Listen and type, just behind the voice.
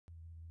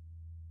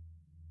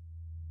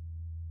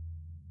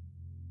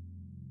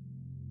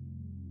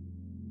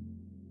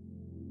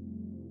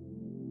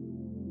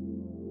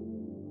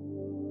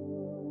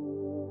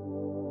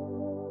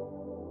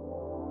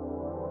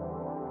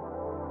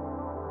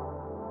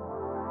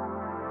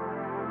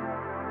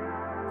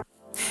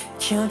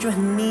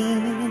children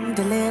need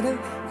a little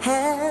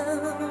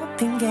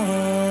helping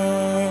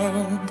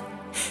hand.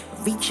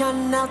 Reach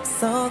on out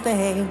so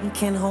they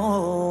can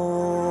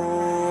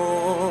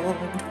hold.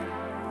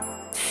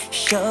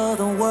 Show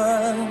the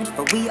world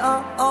that we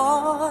are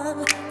all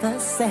the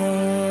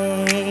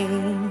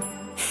same.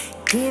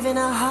 Giving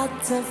our heart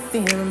to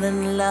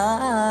feeling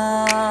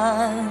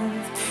love.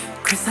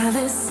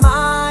 Chrysalis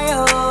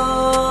smile.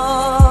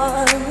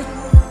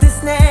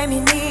 This name you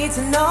need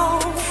to know.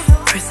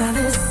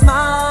 Chrysalis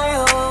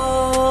smile.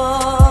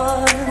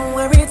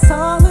 Where it's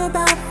all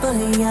about the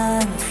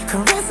young.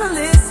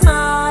 Chrysalis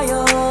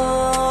smile.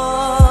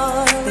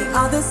 They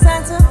are the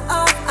center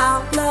of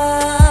our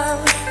love.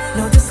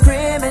 No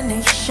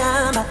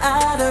discrimination but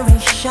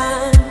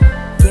adoration.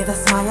 Give a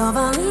smile of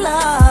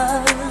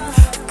love.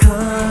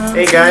 Come.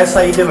 Hey guys,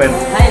 how you doing?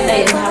 Hey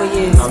Leyton, how are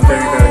you? I'm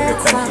very, very good,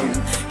 thank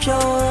you.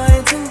 Joy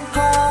to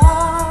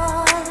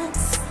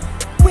hearts,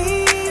 we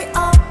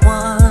are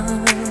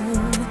one.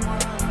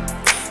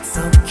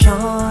 So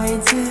join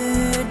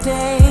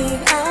today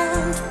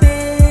and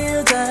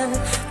build a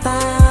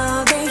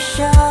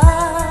foundation.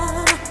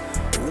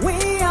 We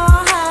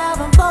all have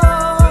a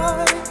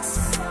voice.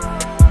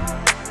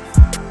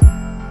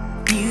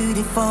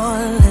 Beautiful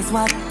is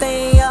what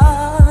they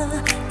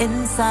are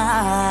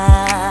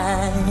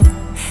inside.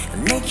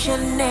 Nature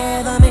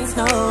never makes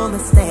no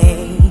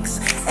mistakes.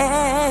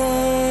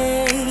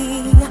 Hey,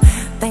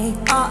 they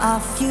are our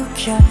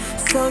future,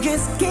 so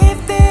just give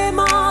them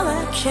all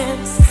a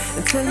chance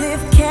to live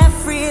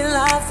carefree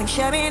lives and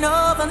sharing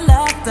over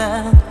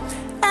laughter.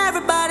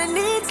 Everybody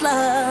needs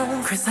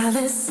love.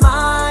 Chrysalis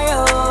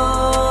smile.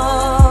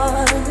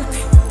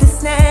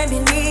 This name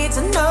you need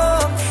to know.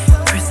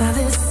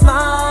 Chrysalis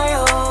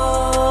smile.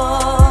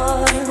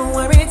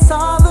 Where it's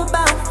all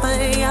about the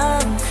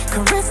young.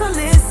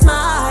 Chrysalis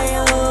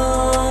smile.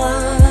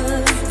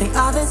 They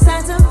are the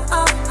center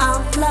of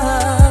our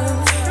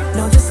love.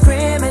 No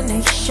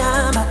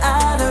discrimination but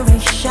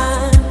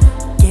adoration.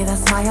 Give a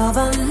smile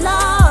of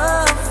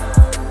love.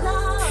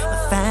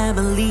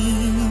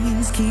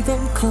 Families keep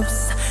them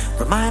close.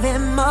 Remind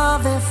them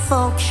of their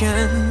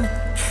fortune.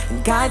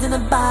 Guide and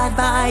abide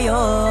by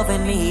your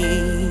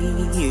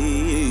needs.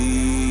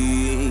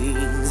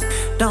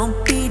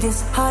 Don't be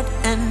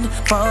disheartened,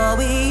 for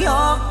we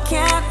all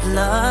can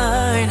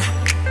learn.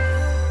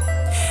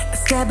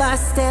 Step by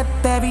step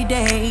every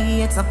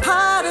day, it's a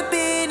part of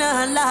being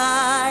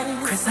alive.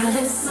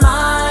 Chrysalis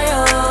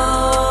smile.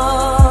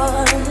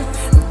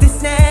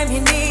 This name you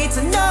need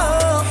to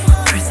know.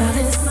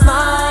 Chrysalis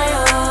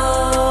smile.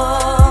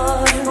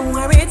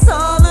 Where it's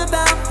all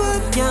about the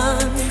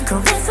young.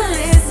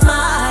 Chrysalis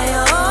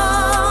smile.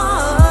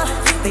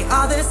 They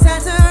are the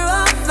center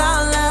of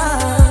our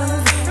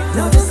love.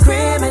 No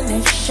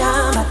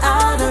discrimination but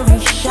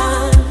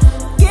adoration.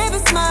 Give a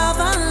smile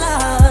for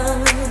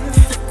love.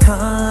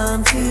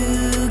 Come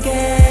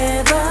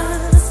together,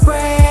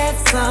 spread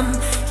some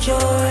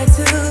joy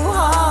to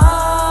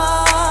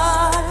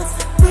hearts.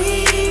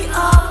 We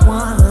are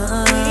one.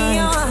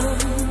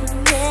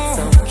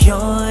 So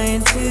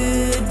join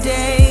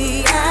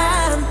today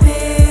and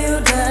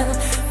build a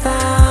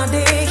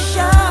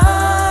foundation.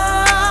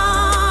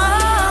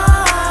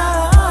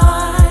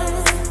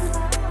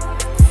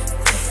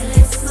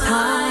 It's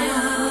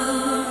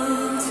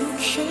time to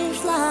change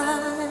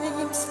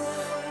lives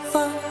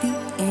for the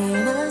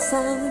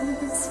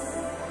innocence.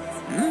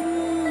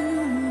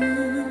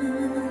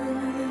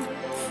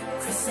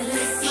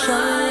 Show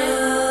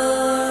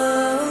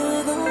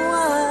the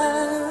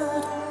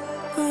world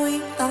we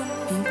are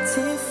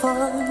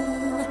beautiful.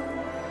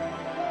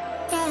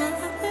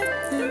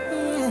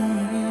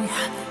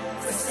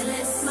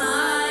 Chrysalis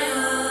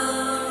smile.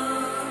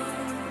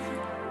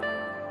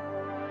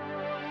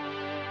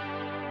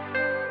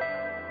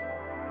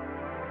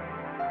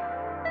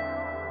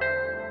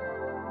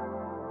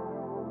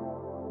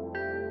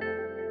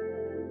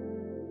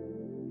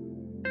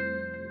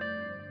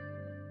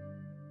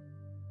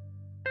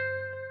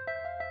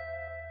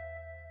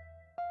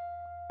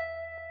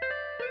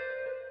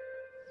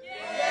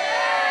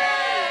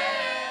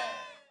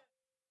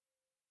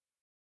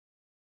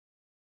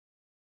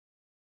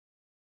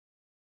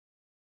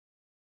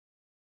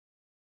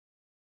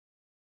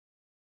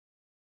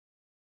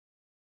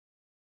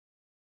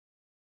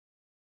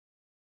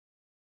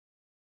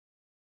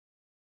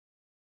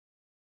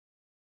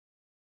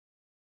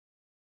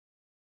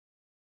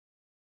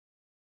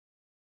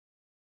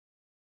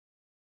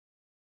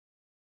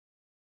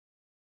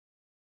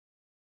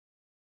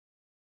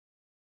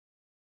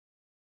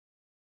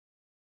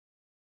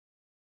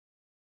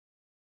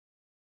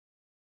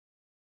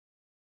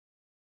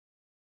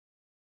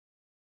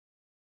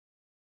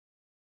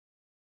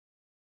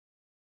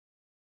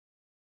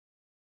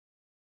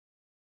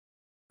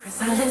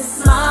 Chrysalis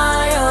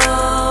smile.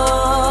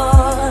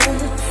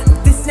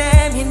 This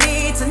name you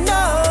need to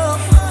know.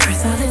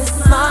 Chrysalis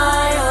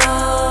smile.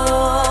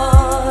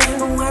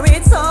 Where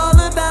it's all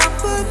about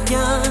the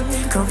young.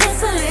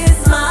 Chrysalis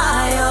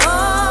smile.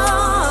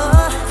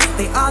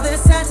 They are the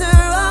center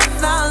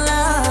of our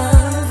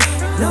love.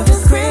 No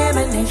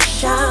discrimination.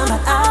 destination,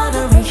 but I